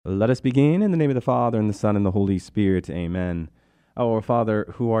Let us begin in the name of the Father, and the Son, and the Holy Spirit. Amen. Our Father,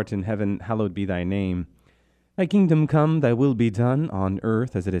 who art in heaven, hallowed be thy name. Thy kingdom come, thy will be done, on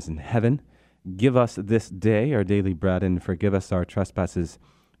earth as it is in heaven. Give us this day our daily bread, and forgive us our trespasses,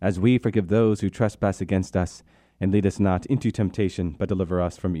 as we forgive those who trespass against us. And lead us not into temptation, but deliver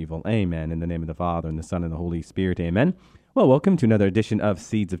us from evil. Amen. In the name of the Father, and the Son, and the Holy Spirit. Amen. Well, welcome to another edition of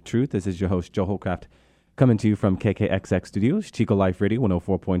Seeds of Truth. This is your host, Joe Hollcraft, coming to you from KKXX Studios, Chico Life Radio,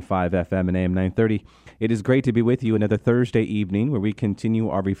 104.5 FM and AM 930. It is great to be with you another Thursday evening where we continue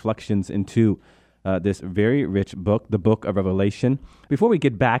our reflections into this very rich book, the book of Revelation. Before we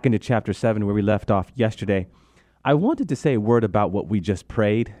get back into chapter 7 where we left off yesterday, I wanted to say a word about what we just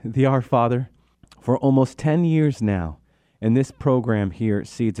prayed, the Our Father. For almost 10 years now, in this program here,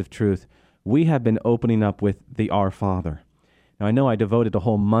 Seeds of Truth, we have been opening up with the Our Father. Now, I know I devoted a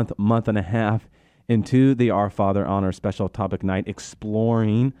whole month and a half into the Our Father on our special topic night,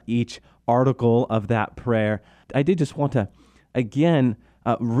 exploring each article of that prayer. I did just want to, again,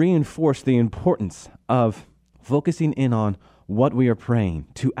 reinforce the importance of focusing in on what we are praying,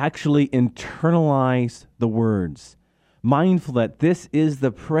 to actually internalize the words, mindful that this is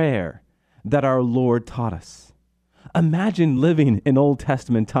the prayer that our Lord taught us. Imagine living in Old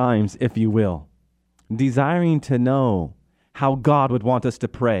Testament times, if you will, desiring to know how God would want us to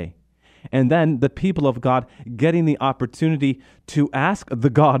pray. And then the people of God getting the opportunity to ask the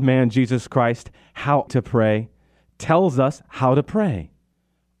God-man, Jesus Christ, how to pray, tells us how to pray.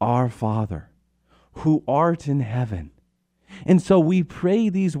 Our Father, who art in heaven. And so we pray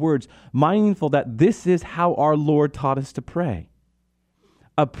these words, mindful that this is how our Lord taught us to pray.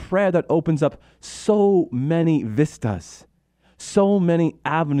 A prayer that opens up so many vistas, so many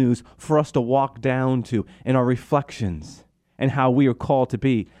avenues for us to walk down to in our reflections and how we are called to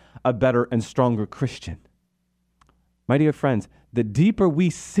be a better and stronger Christian. My dear friends, the deeper we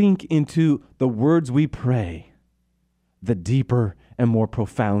sink into the words we pray, the deeper and more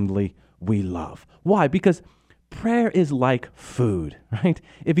profoundly we love. Why? Because prayer is like food, right?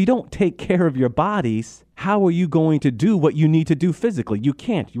 If you don't take care of your bodies, how are you going to do what you need to do physically? You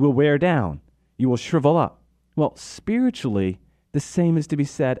can't. You will wear down. You will shrivel up. Well, spiritually, the same is to be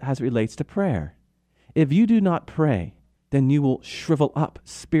said as it relates to prayer. If you do not pray, then you will shrivel up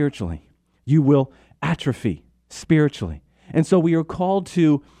spiritually. You will atrophy spiritually. And so we are called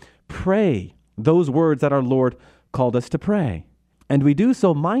to pray those words that our Lord called us to pray. And we do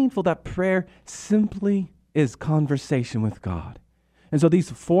so mindful that prayer simply is conversation with God. And so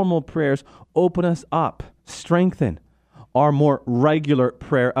these formal prayers open us up, strengthen our more regular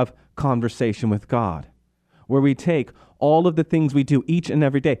prayer of conversation with God, where we take all of the things we do each and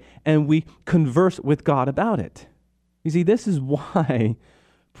every day and we converse with God about it. You see, this is why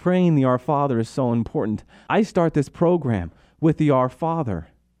praying the Our Father is so important. I start this program with the Our Father,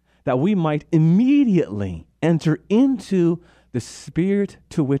 that we might immediately enter into the spirit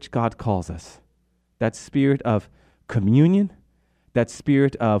to which God calls us. That spirit of communion, that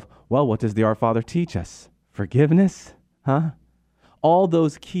spirit of, well, what does the Our Father teach us? Forgiveness, all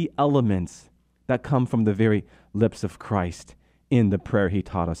those key elements that come from the very lips of Christ in the prayer he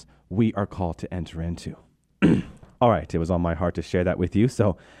taught us, we are called to enter into. All right, it was on my heart to share that with you.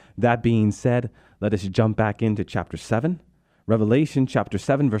 So that being said, let us jump back into chapter 7, Revelation chapter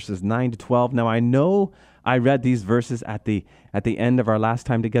 7, verses 9 to 12. Now, I know I read these verses at the end of our last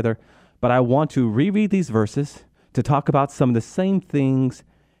time together, but I want to reread these verses to talk about some of the same things,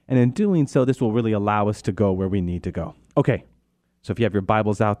 and in doing so, this will really allow us to go where we need to go. Okay, so if you have your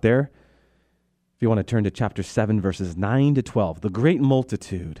Bibles out there, if you want to turn to chapter 7, verses 9 to 12, the great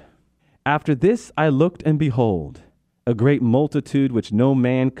multitude. After this I looked, and behold, a great multitude which no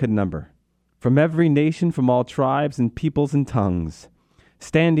man could number, from every nation, from all tribes and peoples and tongues,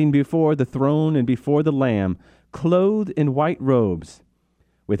 standing before the throne and before the Lamb, clothed in white robes,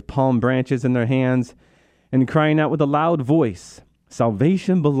 with palm branches in their hands, and crying out with a loud voice,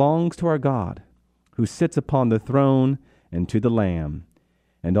 Salvation belongs to our God, who sits upon the throne, and to the Lamb.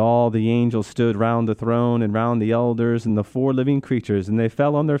 And all the angels stood round the throne, and round the elders, and the four living creatures, and they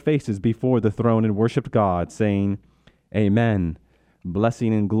fell on their faces before the throne, and worshipped God, saying, Amen.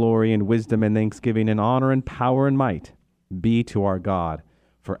 Blessing and glory and wisdom and thanksgiving and honor and power and might be to our God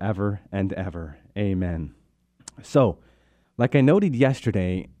forever and ever. Amen. So, like I noted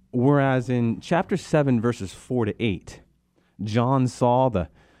yesterday, whereas in chapter 7, verses 4 to 8, John saw the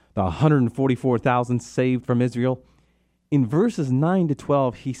 144,000 saved from Israel, in verses 9 to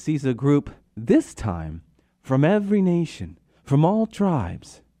 12, he sees a group, this time, from every nation, from all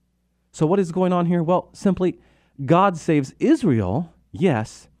tribes. So what is going on here? Well, simply, God saves Israel,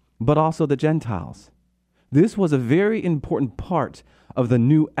 yes, but also the Gentiles. This was a very important part of the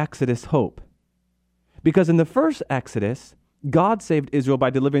new Exodus hope. Because in the first Exodus, God saved Israel by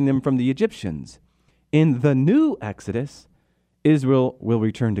delivering them from the Egyptians. In the new Exodus, Israel will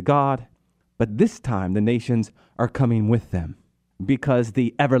return to God, but this time the nations are coming with them. Because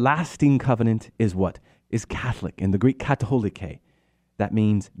the everlasting covenant is what? Is Catholic, in the Greek katholike. That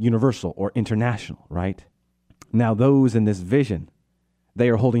means universal or international, right? Now those in this vision, they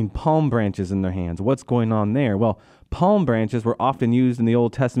are holding palm branches in their hands. What's going on there? Well, palm branches were often used in the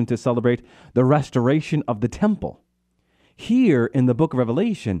Old Testament to celebrate the restoration of the temple. Here in the book of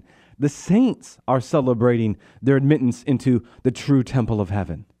Revelation, the saints are celebrating their admittance into the true temple of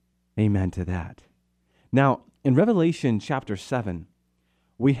heaven. Amen to that. Now, in Revelation chapter 7,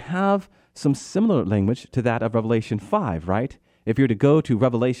 we have some similar language to that of Revelation 5, right? If you're to go to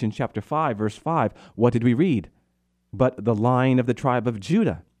Revelation chapter 5, verse 5, what did we read? But the Lion of the tribe of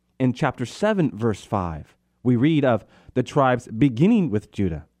Judah. In chapter 7, verse 5, we read of the tribes beginning with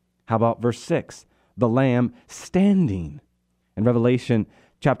Judah. How about verse 6? The Lamb standing. In Revelation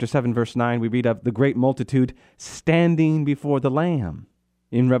chapter 7, verse 9, we read of the great multitude standing before the Lamb.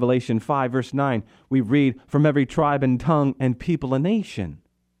 In Revelation 5, verse 9, we read from every tribe and tongue and people and nation.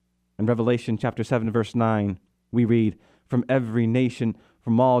 In Revelation chapter 7, verse 9, we read from every nation,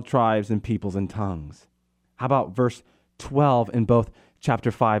 from all tribes and peoples and tongues. How about verse 12 in both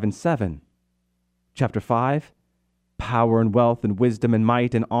chapter 5 and 7? Chapter 5, power and wealth and wisdom and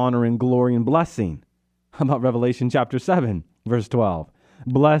might and honor and glory and blessing. How about Revelation chapter 7, verse 12?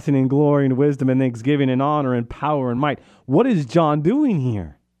 Blessing and glory and wisdom and thanksgiving and honor and power and might. What is John doing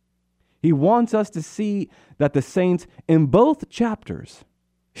here? He wants us to see that the saints in both chapters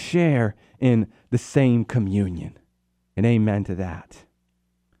share in the same communion. And amen to that.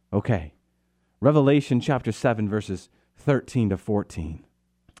 Okay, Revelation chapter 7, verses 13 to 14.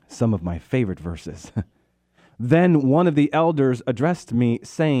 Some of my favorite verses. Then one of the elders addressed me,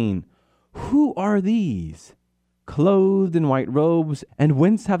 saying, "Who are these, clothed in white robes, and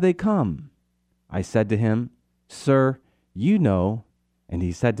whence have they come?" I said to him, "Sir, you know." And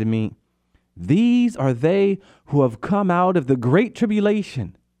he said to me, "These are they who have come out of the great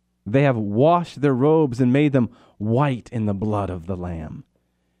tribulation. They have washed their robes and made them white in the blood of the Lamb."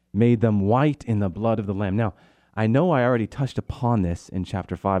 Made them white in the blood of the Lamb. Now, I know I already touched upon this in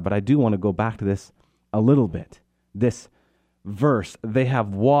chapter 5, but I do want to go back to this a little bit. This verse, they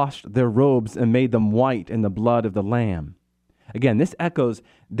have washed their robes and made them white in the blood of the Lamb. Again, this echoes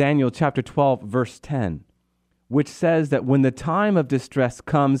Daniel chapter 12, verse 10, which says that when the time of distress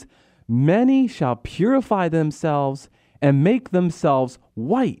comes, many shall purify themselves and make themselves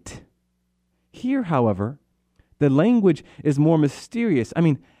white. Here, however, the language is more mysterious. I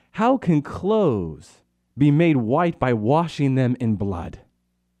mean, how can clothes be made white by washing them in blood?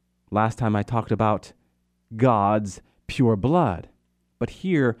 Last time I talked about God's pure blood. But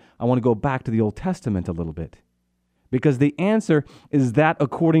here, I want to go back to the Old Testament a little bit, because the answer is that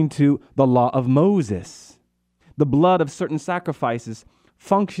according to the law of Moses, the blood of certain sacrifices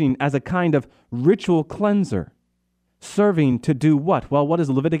functioning as a kind of ritual cleanser, serving to do what? Well, what does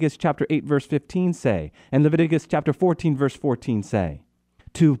Leviticus chapter 8, verse 15 say? And Leviticus chapter 14, verse 14 say?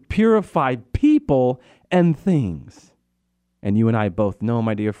 To purify people and things. And you and I both know,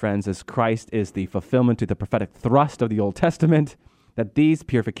 my dear friends, as Christ is the fulfillment to the prophetic thrust of the Old Testament, that these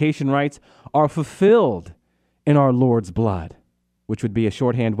purification rites are fulfilled in our Lord's blood, which would be a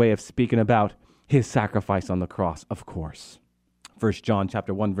shorthand way of speaking about his sacrifice on the cross, of course. 1 John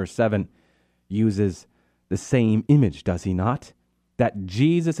chapter 1, verse 7 uses the same image, does he not? That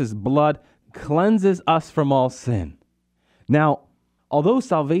Jesus' blood cleanses us from all sin. Now, although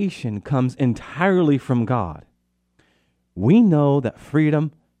salvation comes entirely from God, we know that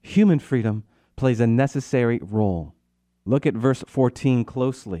freedom, human freedom, plays a necessary role. Look at verse 14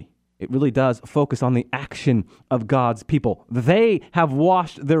 closely. It really does focus on the action of God's people. They have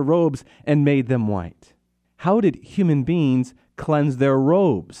washed their robes and made them white. How did human beings cleanse their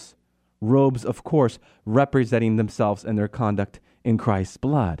robes? Robes, of course, representing themselves and their conduct in Christ's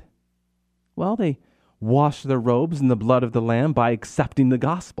blood. Well, they washed their robes in the blood of the Lamb by accepting the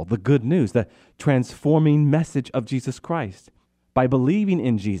gospel, the good news, the transforming message of Jesus Christ, by believing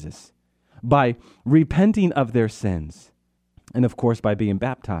in Jesus, by repenting of their sins, and of course by being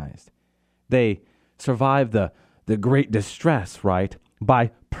baptized. They survived the great distress, right,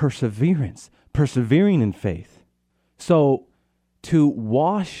 by perseverance, persevering in faith. So to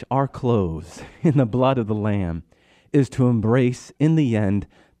wash our clothes in the blood of the Lamb is to embrace, in the end,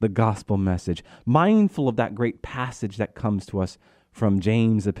 the gospel message, mindful of that great passage that comes to us from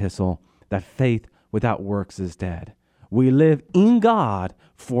James' epistle, that faith without works is dead. We live in God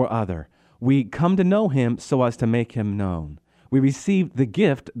for other. We come to know him so as to make him known. We receive the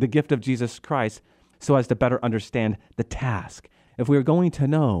gift of Jesus Christ, so as to better understand the task. If we are going to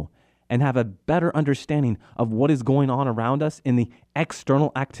know and have a better understanding of what is going on around us in the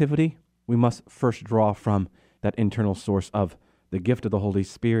external activity, we must first draw from that internal source of the gift of the Holy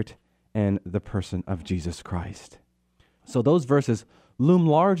Spirit and the person of Jesus Christ. So those verses loom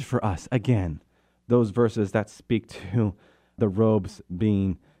large for us again, those verses that speak to the robes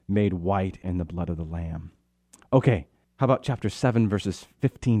being made white in the blood of the Lamb. Okay, how about chapter 7, verses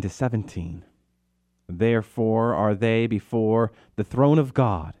 15 to 17? Therefore are they before the throne of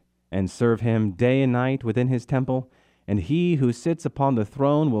God, and serve him day and night within his temple, and he who sits upon the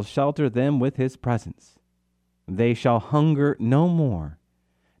throne will shelter them with his presence. They shall hunger no more,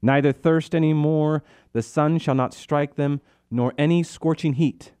 neither thirst any more. The sun shall not strike them, nor any scorching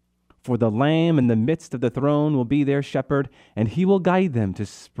heat. For the Lamb in the midst of the throne will be their shepherd, and he will guide them to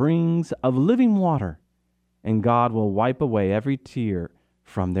springs of living water, and God will wipe away every tear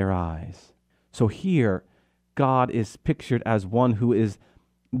from their eyes. So here, God is pictured as one who is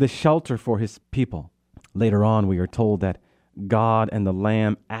the shelter for his people. Later on, we are told that God and the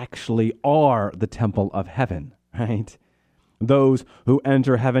Lamb actually are the temple of heaven, right? Those who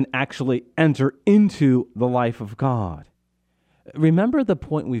enter heaven actually enter into the life of God. Remember the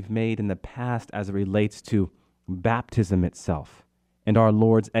point we've made in the past as it relates to baptism itself and our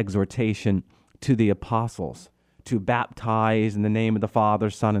Lord's exhortation to the apostles to baptize in the name of the Father,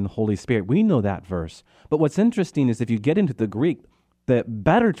 Son, and Holy Spirit. We know that verse. But what's interesting is if you get into the Greek, the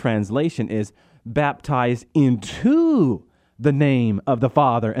better translation is baptize into the name of the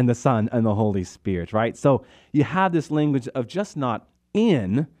Father and the Son and the Holy Spirit, right? So you have this language of just not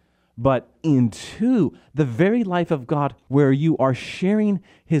in, but into the very life of God where you are sharing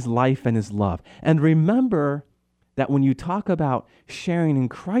his life and his love. And remember that when you talk about sharing in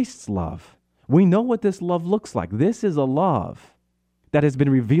Christ's love, we know what this love looks like. This is a love that has been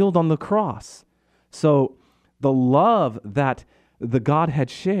revealed on the cross. So the love that the Godhead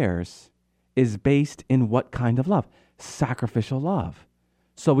shares is based in what kind of love? Sacrificial love.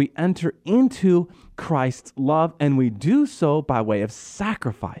 So we enter into Christ's love, and we do so by way of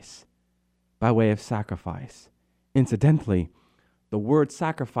sacrifice. By way of sacrifice. Incidentally, the word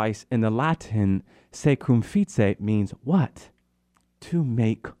sacrifice in the Latin, sacrifice, means what? To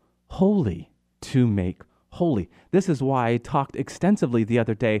make holy. To make holy. This is why I talked extensively the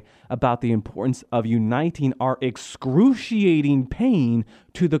other day about the importance of uniting our excruciating pain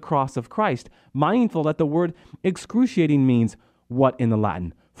to the cross of Christ, mindful that the word excruciating means what in the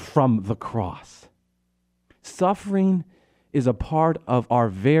Latin? From the cross. Suffering is a part of our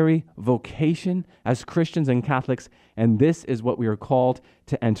very vocation as Christians and Catholics, and this is what we are called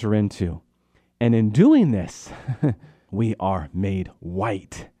to enter into. And in doing this, we are made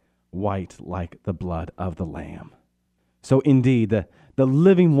white like the blood of the Lamb. So indeed, the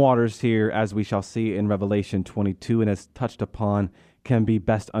living waters here, as we shall see in Revelation 22 and as touched upon, can be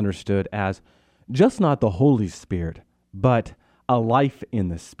best understood as just not the Holy Spirit, but a life in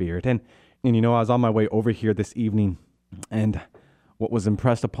the Spirit. And you know, I was on my way over here this evening, and what was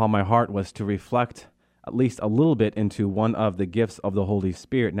impressed upon my heart was to reflect at least a little bit into one of the gifts of the Holy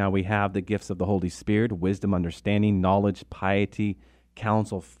Spirit. Now we have the gifts of the Holy Spirit: wisdom, understanding, knowledge, piety,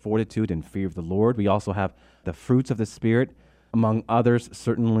 counsel, fortitude, and fear of the Lord. We also have the fruits of the Spirit, among others,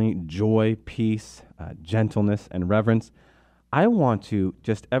 certainly joy, peace, gentleness, and reverence. I want to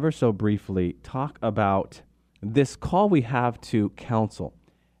just ever so briefly talk about this call we have to counsel,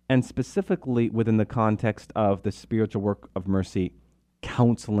 and specifically within the context of the spiritual work of mercy,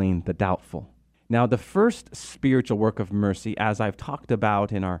 counseling the doubtful. Now, the first spiritual work of mercy, as I've talked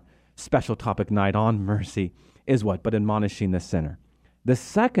about in our special topic night on mercy, is what? But admonishing the sinner. The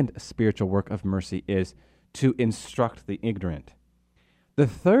second spiritual work of mercy is to instruct the ignorant. The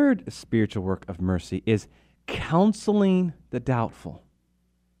third spiritual work of mercy is counseling the doubtful.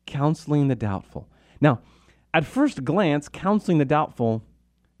 Counseling the doubtful. Now, at first glance, counseling the doubtful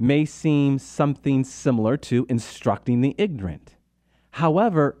may seem something similar to instructing the ignorant.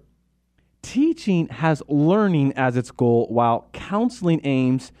 However, teaching has learning as its goal, while counseling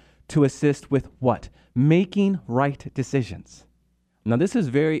aims to assist with what? Making right decisions. Now, this is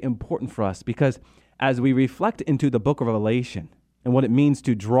very important for us because as we reflect into the book of Revelation and what it means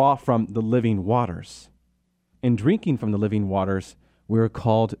to draw from the living waters, in drinking from the living waters, we're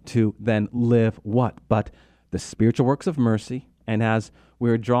called to then live what? But the spiritual works of mercy, and as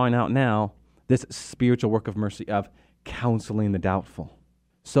we're drawing out now, this spiritual work of mercy of counseling the doubtful.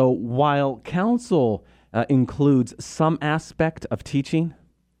 So while counsel includes some aspect of teaching,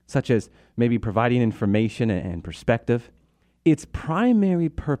 such as maybe providing information and perspective, its primary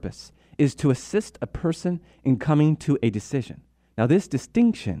purpose is to assist a person in coming to a decision. Now, this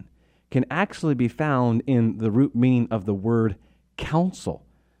distinction can actually be found in the root meaning of the word counsel.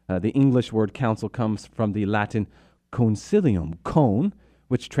 The English word counsel comes from the Latin concilium, con,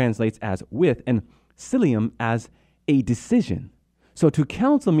 which translates as with, and cilium as a decision. So to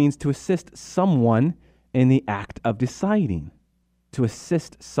counsel means to assist someone in the act of deciding. To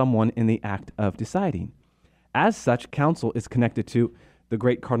assist someone in the act of deciding. As such, counsel is connected to the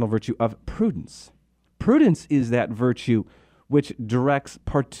great cardinal virtue of prudence. Prudence is that virtue which directs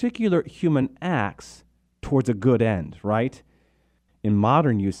particular human acts towards a good end, right? In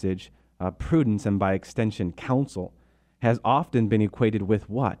modern usage, prudence, and by extension counsel, has often been equated with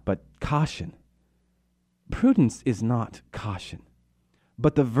what? But caution. Prudence is not caution,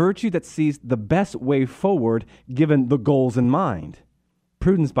 but the virtue that sees the best way forward given the goals in mind.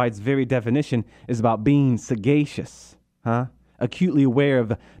 Prudence, by its very definition, is about being sagacious, acutely aware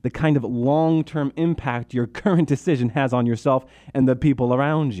of the kind of long-term impact your current decision has on yourself and the people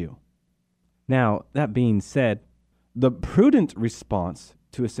around you. Now, that being said, the prudent response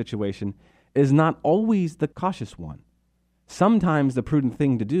to a situation is not always the cautious one. Sometimes the prudent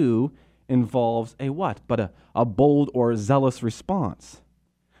thing to do involves a what? But a bold or zealous response.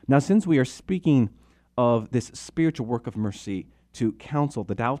 Now, since we are speaking of this spiritual work of mercy to counsel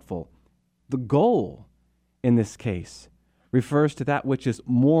the doubtful, the goal in this case refers to that which is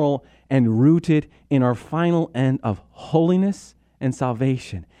moral and rooted in our final end of holiness and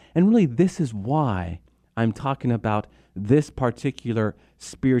salvation. And really, this is why I'm talking about this particular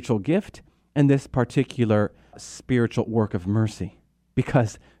spiritual gift and this particular spiritual work of mercy,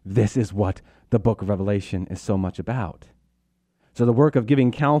 because this is what the book of Revelation is so much about. So the work of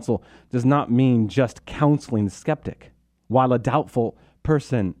giving counsel does not mean just counseling the skeptic. While a doubtful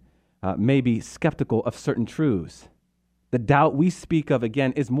person may be skeptical of certain truths, the doubt we speak of,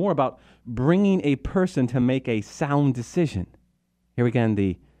 again, is more about bringing a person to make a sound decision. Here again,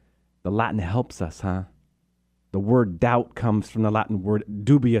 the Latin helps us, The word doubt comes from the Latin word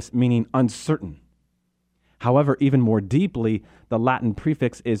dubious, meaning uncertain. However, even more deeply, the Latin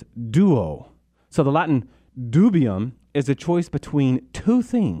prefix is duo. So the Latin dubium is a choice between two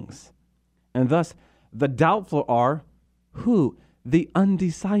things. And thus, the doubtful are who? The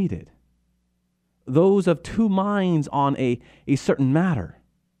undecided. Those of two minds on a certain matter.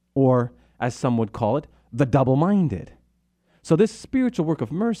 Or, as some would call it, the double-minded. So this spiritual work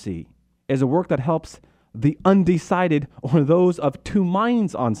of mercy is a work that helps the undecided, or those of two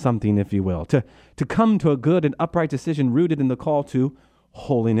minds on something, if you will, to come to a good and upright decision rooted in the call to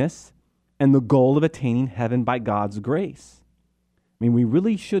holiness and the goal of attaining heaven by God's grace. I mean, we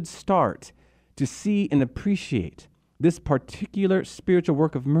really should start to see and appreciate this particular spiritual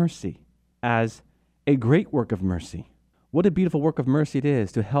work of mercy as a great work of mercy. What a beautiful work of mercy it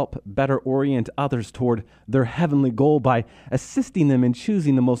is to help better orient others toward their heavenly goal by assisting them in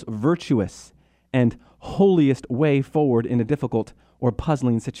choosing the most virtuous and holiest way forward in a difficult or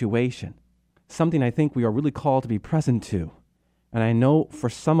puzzling situation. Something I think we are really called to be present to. And I know for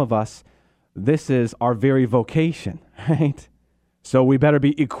some of us, this is our very vocation, right? So we better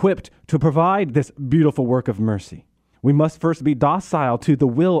be equipped to provide this beautiful work of mercy. We must first be docile to the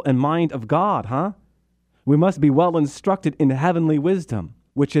will and mind of God, We must be well instructed in heavenly wisdom,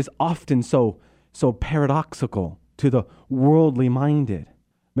 which is often so paradoxical to the worldly minded.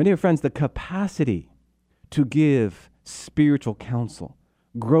 My dear friends, the capacity to give spiritual counsel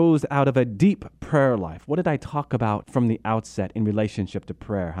grows out of a deep prayer life. What did I talk about from the outset in relationship to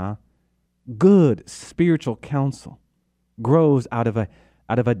prayer, Good spiritual counsel grows out of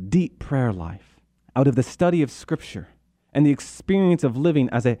a deep prayer life, out of the study of Scripture and the experience of living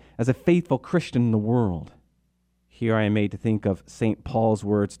as a faithful Christian in the world. Here I am made to think of St. Paul's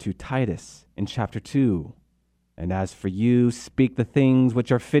words to Titus in chapter 2. And as for you, speak the things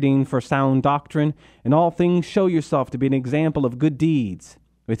which are fitting for sound doctrine. In all things show yourself to be an example of good deeds,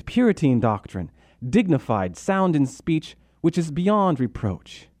 with purity in doctrine, dignified, sound in speech, which is beyond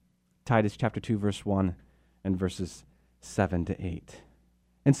reproach. Titus chapter 2, verse 1 and verses 7 to 8.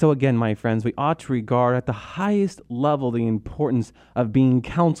 And so again, my friends, we ought to regard at the highest level the importance of being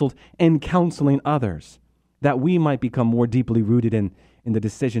counseled and counseling others, that we might become more deeply rooted in the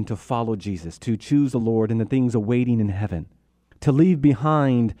decision to follow Jesus, to choose the Lord and the things awaiting in heaven, to leave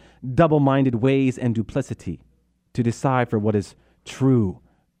behind double-minded ways and duplicity, to decide for what is true,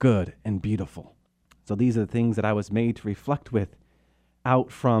 good, and beautiful. So these are the things that I was made to reflect with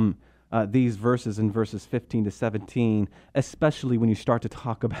out from these verses in verses 15 to 17, especially when you start to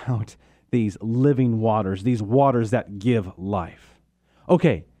talk about these living waters, these waters that give life.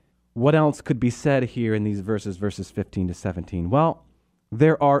 Okay, what else could be said here in these verses 15 to 17? Well,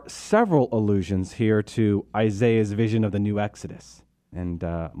 There are several allusions here to Isaiah's vision of the new Exodus. And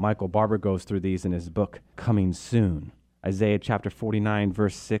Michael Barber goes through these in his book, Coming Soon. Isaiah chapter 49,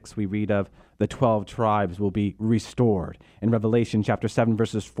 verse 6, we read of the 12 tribes will be restored. In Revelation chapter 7,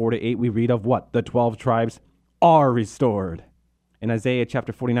 verses 4 to 8, we read of what? The 12 tribes are restored. In Isaiah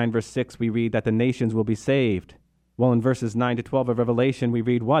chapter 49, verse 6, we read that the nations will be saved. Well, in verses 9 to 12 of Revelation, we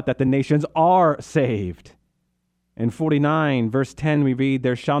read what? That the nations are saved. In 49, verse 10, we read,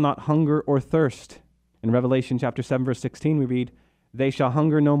 there shall not hunger or thirst. In Revelation chapter 7, verse 16, we read, they shall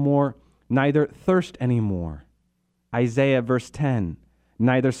hunger no more, neither thirst any more. Isaiah verse 10,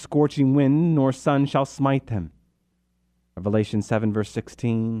 neither scorching wind nor sun shall smite them. Revelation 7 verse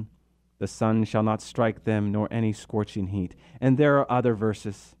 16, the sun shall not strike them, nor any scorching heat. And there are other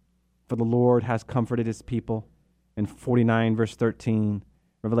verses. For the Lord has comforted his people. In 49 verse 13,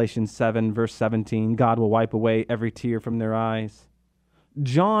 Revelation 7 verse 17, God will wipe away every tear from their eyes.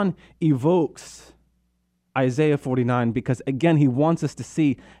 John evokes Isaiah 49 because, again, he wants us to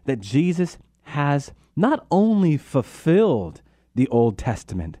see that Jesus has not only fulfilled the Old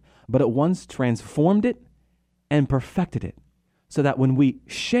Testament, but at once transformed it and perfected it, so that when we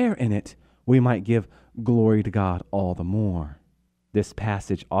share in it, we might give glory to God all the more. This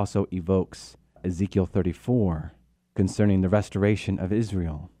passage also evokes Ezekiel 34 concerning the restoration of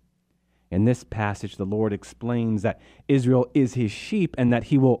Israel. In this passage, the Lord explains that Israel is his sheep and that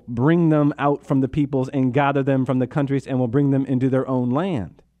he will bring them out from the peoples and gather them from the countries and will bring them into their own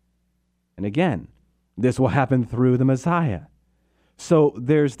land. And again, this will happen through the Messiah. So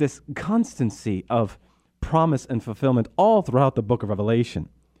there's this constancy of promise and fulfillment all throughout the book of Revelation.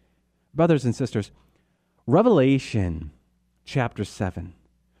 Brothers and sisters, Revelation chapter 7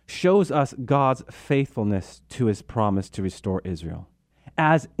 shows us God's faithfulness to his promise to restore Israel.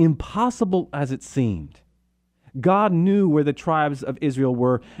 As impossible as it seemed, God knew where the tribes of Israel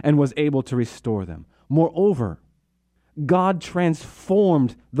were and was able to restore them. Moreover, God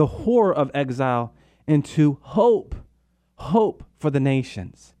transformed the horror of exile into hope for the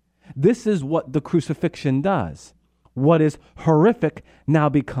nations. This is what the crucifixion does. What is horrific now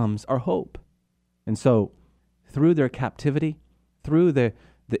becomes our hope. And so, through their captivity, through the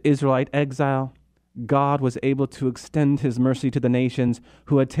Israelite exile, God was able to extend his mercy to the nations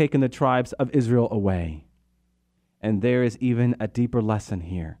who had taken the tribes of Israel away. And there is even a deeper lesson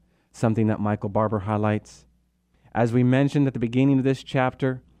here, something that Michael Barber highlights. As we mentioned at the beginning of this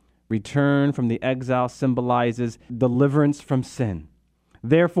chapter, return from the exile symbolizes deliverance from sin.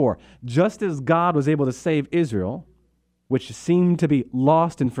 Therefore, just as God was able to save Israel, which seemed to be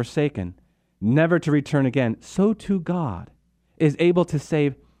lost and forsaken, never to return again, so too God is able to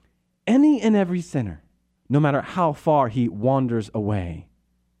save any and every sinner, no matter how far he wanders away.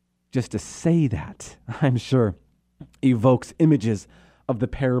 Just to say that, I'm sure, evokes images of the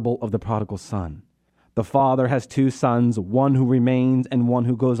parable of the prodigal son. The father has two sons, one who remains and one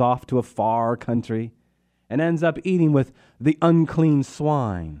who goes off to a far country and ends up eating with the unclean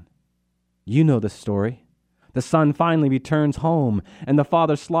swine. You know the story. The son finally returns home and the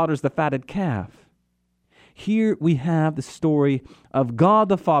father slaughters the fatted calf. Here we have the story of God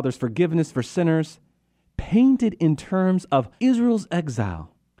the Father's forgiveness for sinners painted in terms of Israel's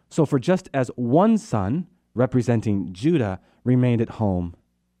exile. So for just as one son, representing Judah, remained at home,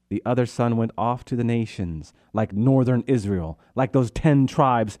 the other son went off to the nations, like northern Israel, like those 10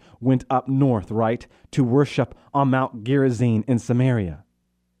 tribes went up north, right, to worship on Mount Gerizim in Samaria.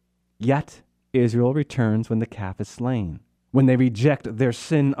 Yet Israel returns when the calf is slain, when they reject their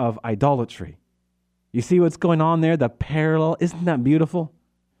sin of idolatry. You see what's going on there? The parallel, isn't that beautiful?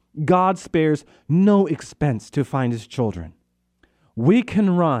 God spares no expense to find his children. We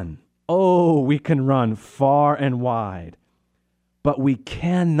can run, we can run far and wide, but we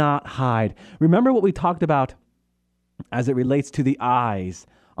cannot hide. Remember what we talked about as it relates to the eyes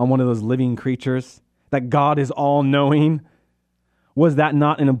on one of those living creatures, that God is all-knowing? Was that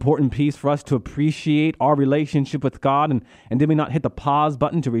not an important piece for us to appreciate our relationship with God? And did we not hit the pause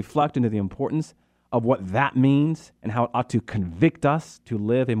button to reflect into the importance of what that means and how it ought to convict us to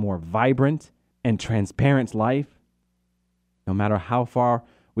live a more vibrant and transparent life? No matter how far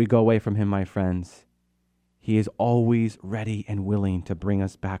we go away from him, my friends, he is always ready and willing to bring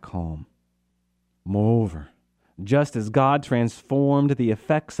us back home. Moreover, just as God transformed the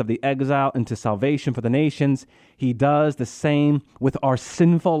effects of the exile into salvation for the nations, he does the same with our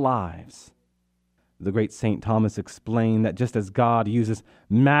sinful lives. The great St. Thomas explained that just as God uses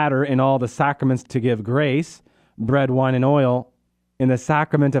matter in all the sacraments to give grace, bread, wine, and oil, in the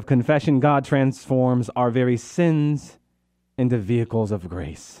sacrament of confession, God transforms our very sins into vehicles of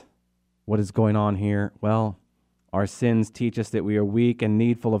grace. What is going on here? Well, Our sins teach us that we are weak and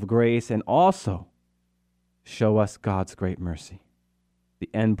needful of grace, and also show us God's great mercy. The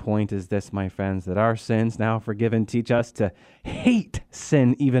end point is this, my friends, that our sins, now forgiven, teach us to hate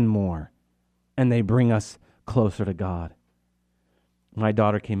sin even more, and they bring us closer to God. My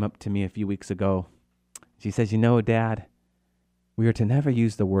daughter came up to me a few weeks ago. She says, Dad, we are to never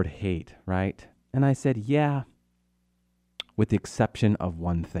use the word hate, right? And I said, yeah, with the exception of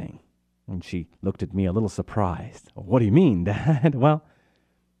one thing. And she looked at me a little surprised. What do you mean, Dad? Well,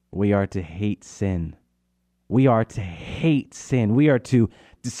 we are to hate sin. We are to hate sin. We are to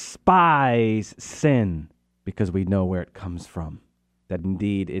despise sin because we know where it comes from, that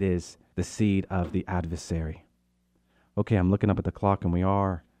indeed it is the seed of the adversary. Okay, I'm looking up at the clock and we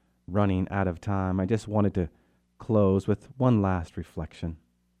are running out of time. I just wanted to close with one last reflection.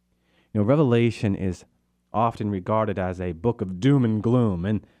 Revelation is often regarded as a book of doom and gloom,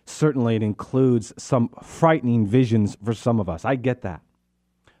 and certainly it includes some frightening visions for some of us. I get that.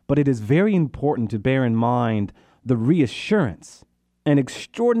 But it is very important to bear in mind the reassurance and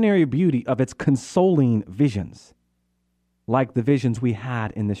extraordinary beauty of its consoling visions, like the visions we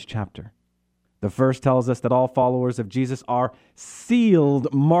had in this chapter. The first tells us that all followers of Jesus are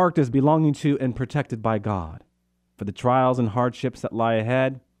sealed, marked as belonging to and protected by God. For the trials and hardships that lie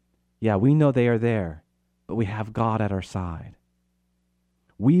ahead, we know they are there, but we have God at our side.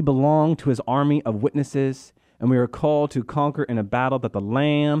 We belong to his army of witnesses, and we are called to conquer in a battle that the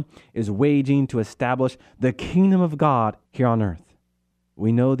Lamb is waging to establish the kingdom of God here on earth.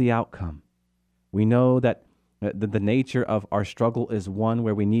 We know the outcome. We know that the nature of our struggle is one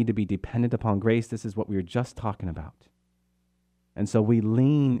where we need to be dependent upon grace. This is what we were just talking about. And so we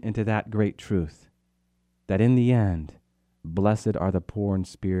lean into that great truth, that in the end, blessed are the poor in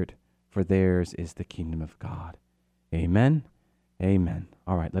spirit, for theirs is the kingdom of God. Amen. Amen.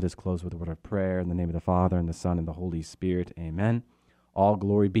 All right, let us close with a word of prayer in the name of the Father, and the Son, and the Holy Spirit. Amen. All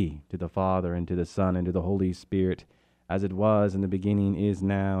glory be to the Father, and to the Son, and to the Holy Spirit, as it was in the beginning, is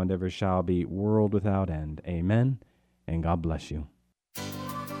now, and ever shall be, world without end. Amen. And God bless you.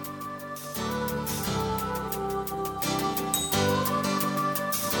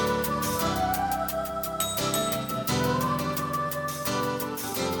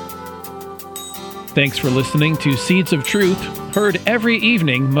 Thanks for listening to Seeds of Truth, heard every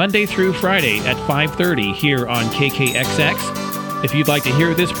evening, Monday through Friday at 5:30 here on KKXX. If you'd like to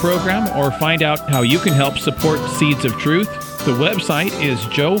hear this program or find out how you can help support Seeds of Truth, the website is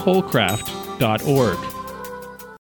joehollcraft.org.